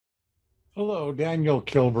Hello, Daniel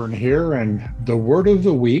Kilburn here, and the word of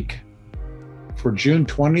the week for June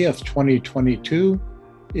 20th, 2022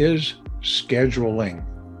 is scheduling.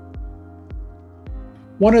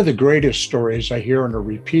 One of the greatest stories I hear on a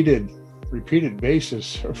repeated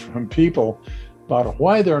basis from people about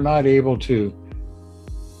why they're not able to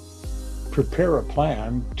prepare a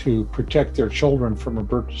plan to protect their children from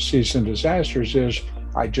emergencies and disasters is,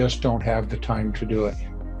 I just don't have the time to do it.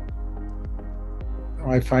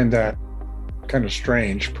 I find that kind of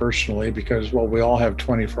strange personally because, well, we all have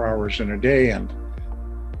 24 hours in a day, and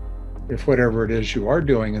if whatever it is you are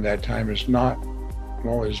doing in that time is not,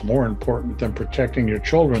 well, is more important than protecting your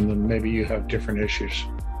children, then maybe you have different issues.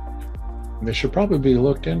 And they should probably be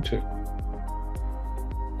looked into.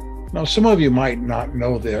 Now, some of you might not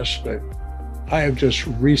know this, but I have just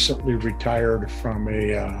recently retired from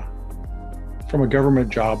a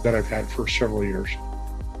government job that I've had for several years.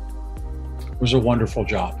 It was a wonderful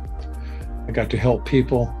job. I got to help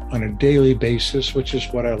people on a daily basis, which is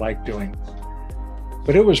what I like doing.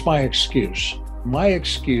 But it was my excuse. My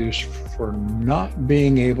excuse for not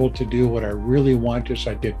being able to do what I really want is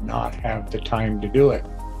I did not have the time to do it.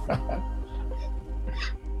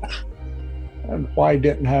 And why I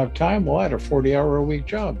didn't have time? Well, I had a 40-hour-a-week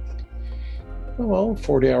job. Well,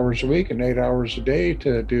 40 hours a week and 8 hours a day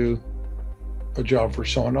to do a job for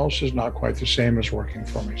someone else is not quite the same as working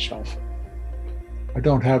for myself. I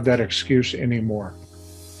don't have that excuse anymore.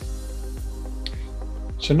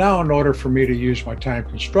 So now, in order for me to use my time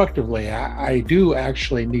constructively, I do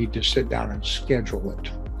actually need to sit down and schedule it.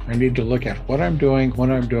 I need to look at what I'm doing, when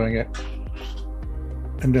I'm doing it,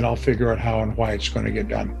 and then I'll figure out how and why it's going to get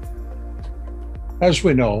done. As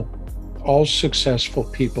we know, all successful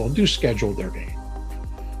people do schedule their day.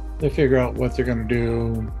 They figure out what they're going to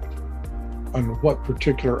do on what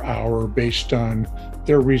particular hour based on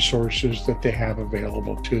their resources that they have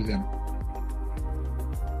available to them.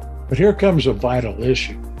 But here comes a vital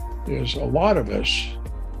issue, is a lot of us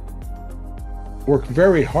work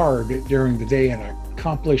very hard during the day and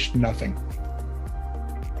accomplish nothing.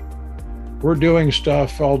 We're doing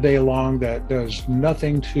stuff all day long that does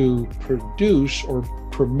nothing to produce or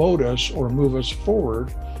promote us or move us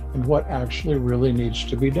forward in what actually really needs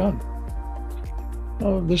to be done.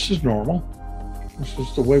 Oh, this is normal. This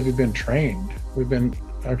is the way we've been trained. We've been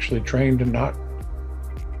actually trained to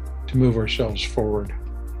move ourselves forward.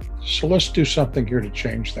 So let's do something here to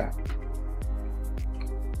change that.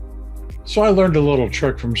 So I learned a little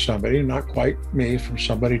trick from somebody, not quite me, from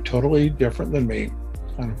somebody totally different than me,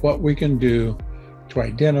 on what we can do to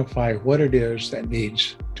identify what it is that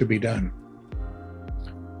needs to be done.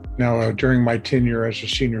 Now, during my tenure as a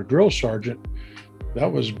senior drill sergeant, that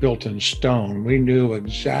was built in stone. We knew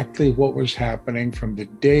exactly what was happening from the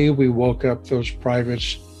day we woke up those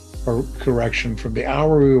privates, or correction, from the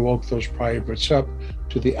hour we woke those privates up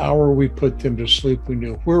to the hour we put them to sleep. We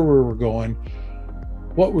knew where we were going,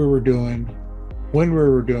 what we were doing, when we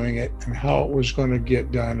were doing it, and how it was going to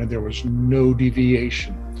get done, and there was no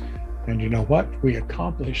deviation. And you know what? We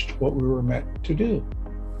accomplished what we were meant to do.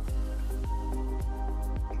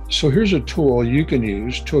 So here's a tool you can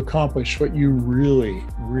use to accomplish what you really,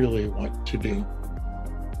 really want to do.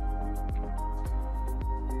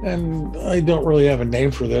 And I don't really have a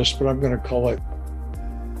name for this, but I'm going to call it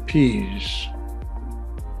PEAS.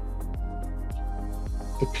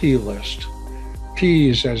 The P list.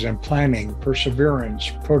 P's as in planning,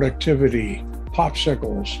 perseverance, productivity,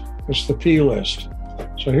 popsicles. It's the P list.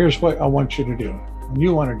 So here's what I want you to do. And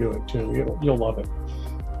you want to do it too. You'll love it.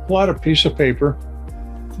 Pull out a piece of paper.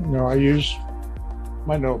 I use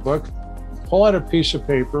my notebook. Pull out a piece of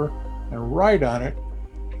paper and write on it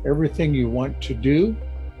everything you want to do,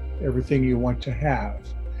 everything you want to have,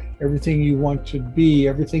 everything you want to be,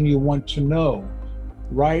 everything you want to know.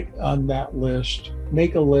 Write on that list.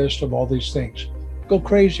 Make a list of all these things. Go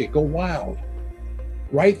crazy, go wild.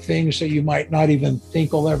 Write things that you might not even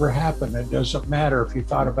think will ever happen. It doesn't matter if you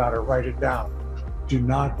thought about it, write it down. Do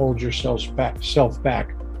not hold yourself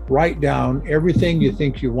back. Write down everything you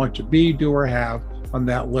think you want to be, do, or have on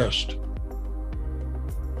that list.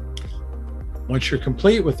 Once you're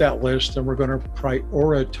complete with that list, then we're going to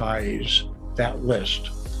prioritize that list.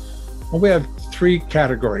 Well, we have three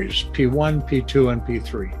categories, P1, P2, and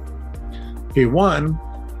P3.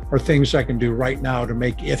 P1 are things I can do right now to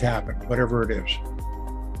make it happen, whatever it is.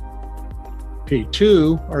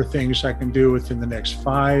 P2 are things I can do within the next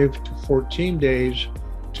 5 to 14 days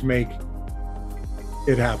to make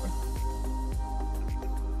it happen.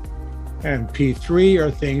 And P3 are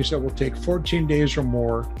things that will take 14 days or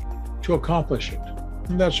more to accomplish it.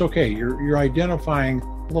 And that's okay. You're identifying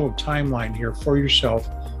a little timeline here for yourself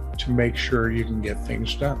to make sure you can get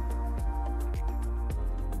things done.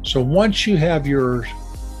 So once you have your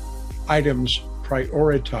items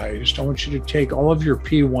prioritized, I want you to take all of your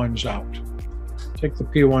P1s out. Take the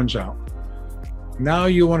P1s out. Now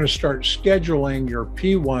you want to start scheduling your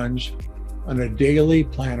P1s on a daily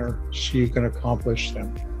planner so you can accomplish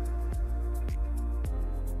them.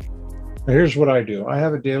 Now here's what I do. I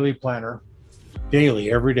have a daily planner,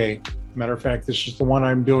 daily, every day. Matter of fact, this is the one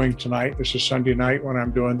I'm doing tonight. This is Sunday night when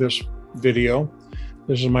I'm doing this video.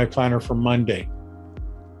 This is my planner for Monday.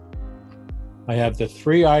 I have the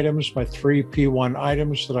 3 items, my 3 P1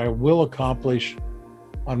 items that I will accomplish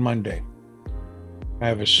on Monday. I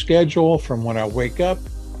have a schedule from when I wake up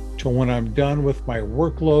to when I'm done with my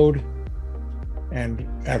workload and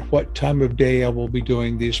at what time of day I will be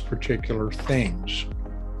doing these particular things.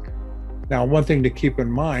 Now, one thing to keep in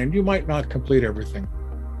mind, you might not complete everything.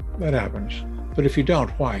 That happens. But if you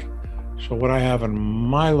don't, why? So what I have in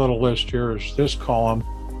my little list here is this column.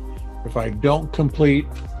 If I don't complete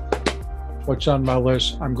what's on my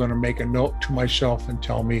list, I'm going to make a note to myself and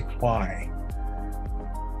tell me why.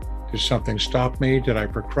 Did something stop me? Did I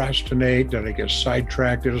procrastinate? Did I get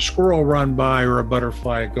sidetracked? Did a squirrel run by or a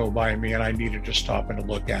butterfly go by me and I needed to stop and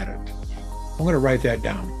look at it? I'm going to write that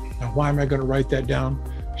down. Now, why am I going to write that down?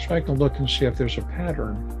 So I can look and see if there's a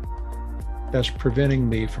pattern that's preventing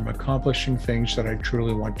me from accomplishing things that I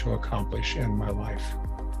truly want to accomplish in my life.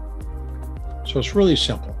 So it's really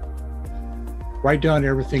simple. Write down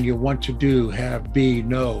everything you want to do, have, be,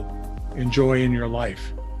 know, enjoy in your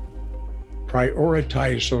life.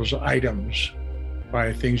 Prioritize those items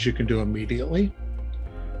by things you can do immediately,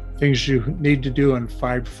 things you need to do in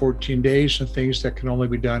 5 to 14 days, and things that can only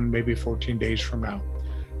be done maybe 14 days from now.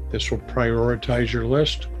 This will prioritize your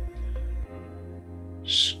list.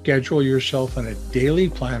 Schedule yourself in a daily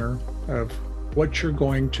planner of what you're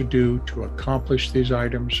going to do to accomplish these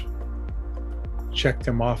items. Check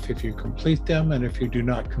them off if you complete them, and if you do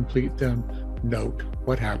not complete them, note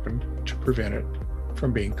what happened to prevent it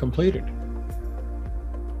from being completed.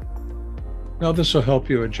 Now this will help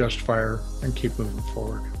you adjust fire and keep moving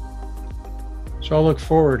forward. So I'll look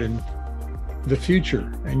forward in the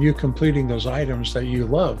future and you completing those items that you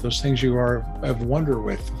love, those things you have wonder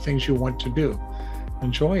with, the things you want to do.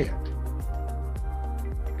 Enjoy it.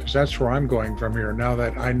 Because that's where I'm going from here now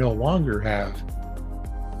that I no longer have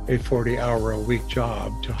a 40-hour-a-week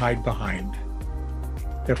job to hide behind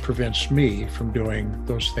that prevents me from doing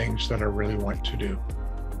those things that I really want to do.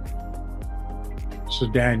 This is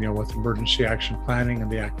Daniel with Emergency Action Planning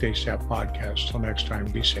and the Act ASAP podcast. Till next time,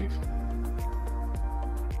 be safe.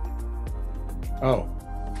 Oh,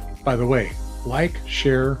 by the way, like,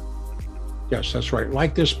 share. Yes, that's right.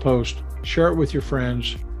 Like this post, share it with your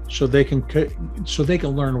friends so they can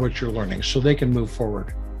learn what you're learning, so they can move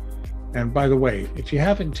forward. And by the way, if you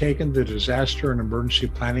haven't taken the disaster and emergency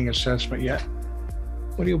planning assessment yet,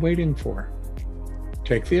 what are you waiting for?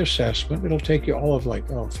 Take the assessment. It'll take you all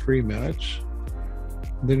of 3 minutes.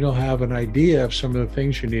 Then you'll have an idea of some of the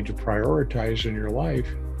things you need to prioritize in your life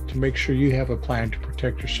to make sure you have a plan to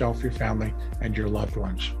protect yourself, your family, and your loved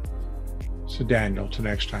ones. So Daniel, till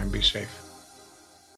next time, be safe.